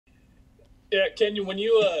Yeah, Kenyon, when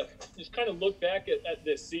you just kind of look back at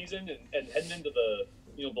this season and heading into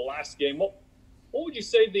the last game, what would you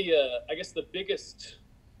say I guess the biggest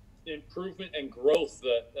improvement and growth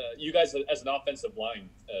that you guys as an offensive line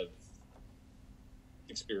have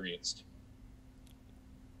experienced?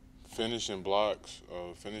 Finishing blocks,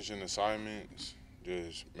 finishing assignments,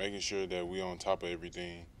 just making sure that we on top of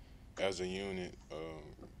everything as a unit,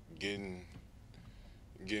 getting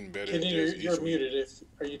getting better Kenyon, just you're each week. muted. If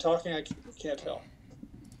are you talking? I can't tell.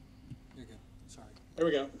 You're good. Sorry. There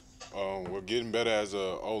we go. We're getting better as a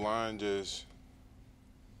O line, just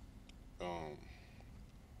um,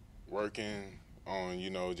 working on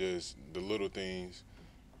just the little things.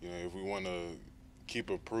 If we want to keep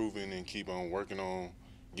improving and keep on working on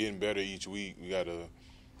getting better each week, we gotta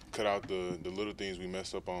cut out the little things we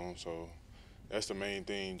messed up on. So that's the main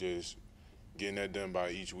thing, just getting that done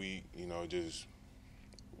by each week. Just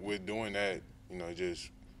with doing that, it just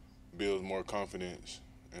builds more confidence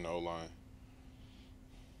in the O line.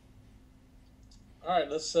 All right,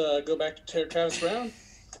 let's go back to Travis Brown.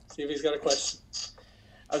 See if he's got a question.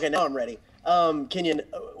 Okay, now I'm ready. Kenyon,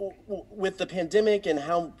 with the pandemic and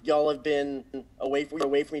how y'all have been away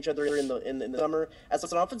from each other in the summer, as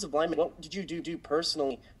an offensive lineman, what did you do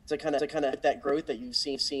personally to kind of get that growth that you've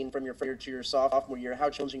seen from your to your sophomore year? How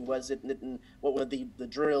challenging was it, and what were the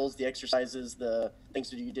drills, the exercises, the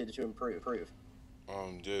things that you did to improve?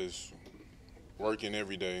 Just working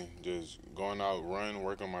every day, just going out,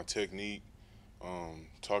 work on my technique,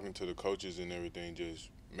 talking to the coaches and everything, just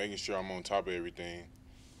making sure I'm on top of everything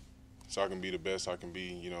so I can be the best I can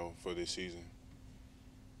be, for this season.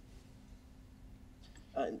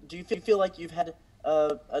 Do you feel like you've had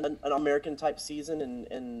an American type season,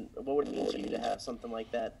 and what would it mean to you to have something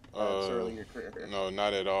like that so early in your career? No,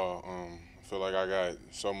 not at all. I feel like I got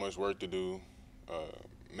so much work to do.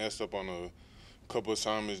 Messed up on a couple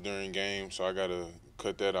assignments during games, so I got to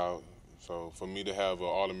cut that out. So for me to have an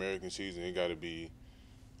All-American season, it got to be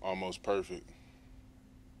almost perfect.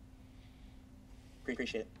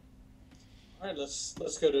 Appreciate it. All right, let's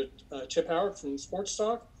go to Chip Howard from Sports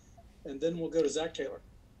Talk, and then we'll go to Zach Taylor.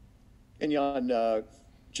 Kenyon,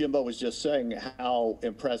 Jimbo was just saying how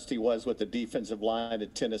impressed he was with the defensive line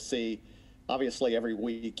at Tennessee. Obviously, every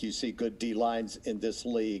week you see good D lines in this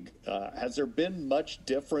league. Has there been much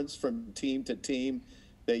difference from team to team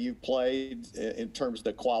that you've played in terms of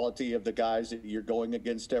the quality of the guys that you're going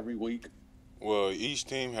against every week? Well, each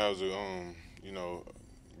team has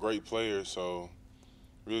great players, so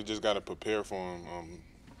really just got to prepare for them.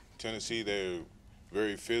 Tennessee, they're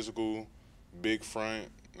very physical, big front.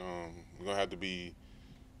 We're going to have to be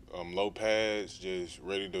low pads, just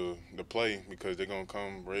ready to play because they're going to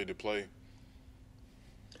come ready to play.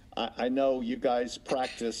 I know you guys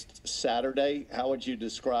practiced Saturday. How would you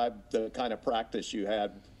describe the kind of practice you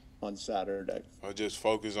had on Saturday? I just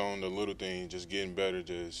focus on the little things, just getting better,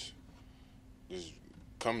 just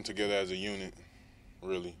coming together as a unit,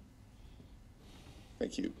 really.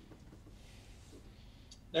 Thank you.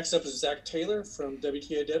 Next up is Zach Taylor from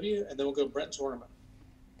WTAW, and then we'll go Brent Zorneman.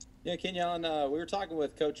 Yeah, Kenyon, we were talking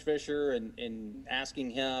with Coach Fisher and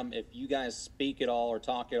asking him if you guys speak at all or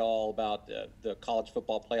talk at all about the college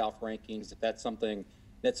football playoff rankings, if that's something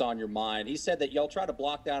that's on your mind. He said that y'all try to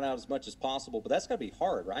block that out as much as possible, but that's going to be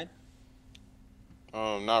hard, right?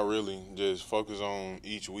 Not really. Just focus on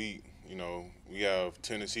each week. We have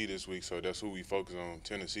Tennessee this week, so that's who we focus on,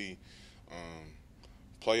 Tennessee.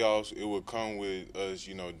 Playoffs, it would come with us,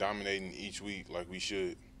 dominating each week like we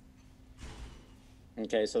should.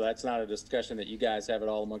 Okay, so that's not a discussion that you guys have at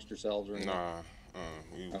all amongst yourselves or anything? Nah,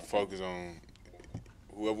 we focus on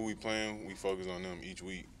whoever we playing, we focus on them each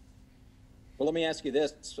week. Well, let me ask you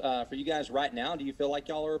this. For you guys right now, do you feel like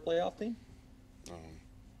y'all are a playoff team?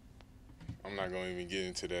 I'm not going to even get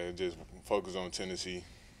into that. Just focus on Tennessee.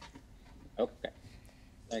 Okay,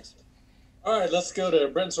 thanks. All right, let's go to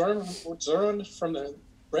Brent Zorneman from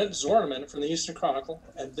the Houston Chronicle,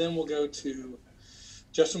 and then we'll go to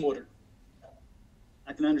Justin Woodard.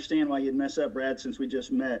 I can understand why you'd mess up, Brad, since we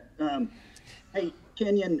just met. Hey,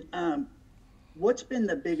 Kenyon, what's been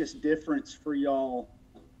the biggest difference for y'all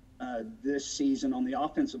this season on the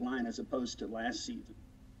offensive line as opposed to last season?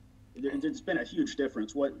 There's been a huge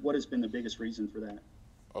difference. What has been the biggest reason for that?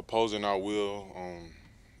 Opposing our will on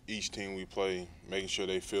each team we play, making sure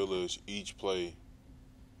they feel us each play.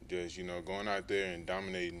 Just, going out there and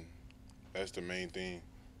dominating. That's the main thing.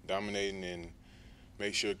 Dominating and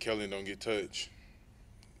make sure Kelly don't get touched.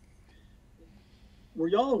 were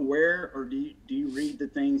y'all aware, or do you read the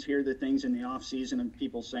things, hear the things in the offseason of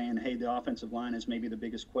people saying, hey, the offensive line is maybe the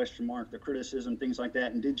biggest question mark, the criticism, things like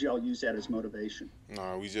that, and did y'all use that as motivation?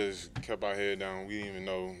 Nah, we just kept our head down. We didn't even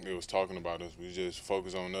know they was talking about us. We just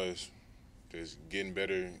focused on us, just getting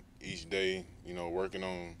better each day, you know, working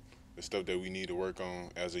on the stuff that we need to work on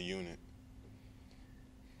as a unit.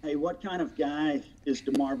 Hey, what kind of guy is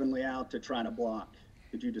DeMarvin Leal to try to block?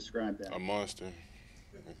 Could you describe that? A monster.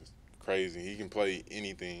 It's crazy. He can play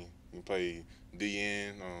anything. He can play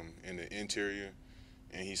DN in the interior,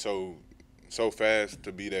 and he's so fast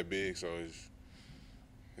to be that big. So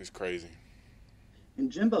it's crazy.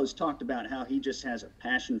 And Jimbo's talked about how he just has a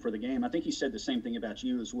passion for the game. I think he said the same thing about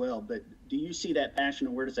you as well. But do you see that passion,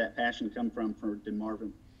 and where does that passion come from for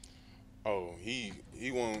DeMarvin? Oh, he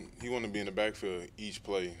want to be in the backfield each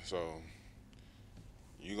play. So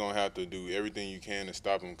you're gonna have to do everything you can to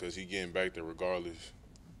stop him because he's getting back there regardless.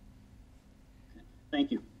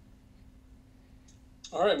 Thank you.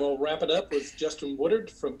 All right, we'll wrap it up with Justin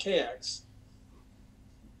Woodard from KX.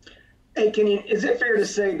 Hey, Kenyon, is it fair to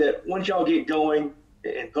say that once y'all get going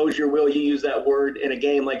and impose your will, you use that word in a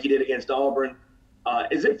game like you did against Auburn,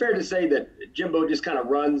 is it fair to say that Jimbo just kind of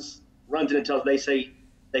runs it until they say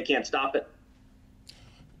they can't stop it?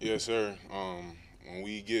 Yes, sir. When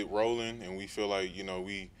we get rolling and we feel like, you know,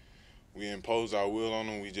 we impose our will on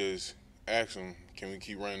them, we just ask them, can we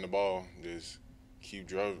keep running the ball? Just keep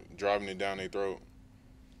driving it down their throat.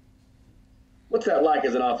 What's that like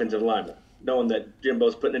as an offensive lineman, knowing that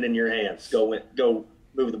Jimbo's putting it in your hands? Go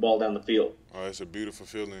move the ball down the field. It's a beautiful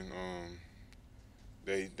feeling.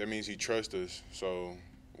 That means he trusts us. So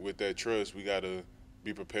with that trust, we got to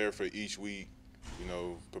be prepared for each week, you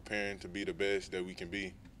know, preparing to be the best that we can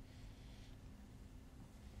be.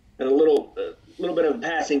 And a little bit of a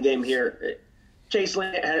passing game here. Chase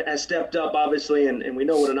Lane has stepped up, obviously, and we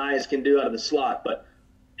know what Anias can do out of the slot. But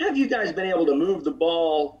have you guys been able to move the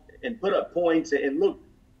ball and put up points and look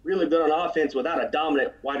really good on offense without a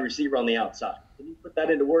dominant wide receiver on the outside? Can you put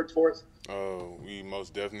that into words for us? We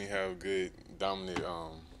most definitely have good, dominant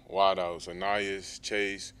wideouts. Anias,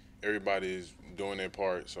 Chase, everybody is doing their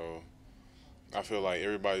part. So I feel like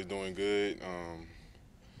everybody's doing good.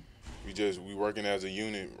 We working as a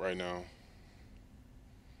unit right now.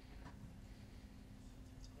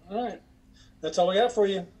 All right. That's all we got for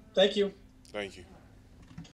you. Thank you. Thank you.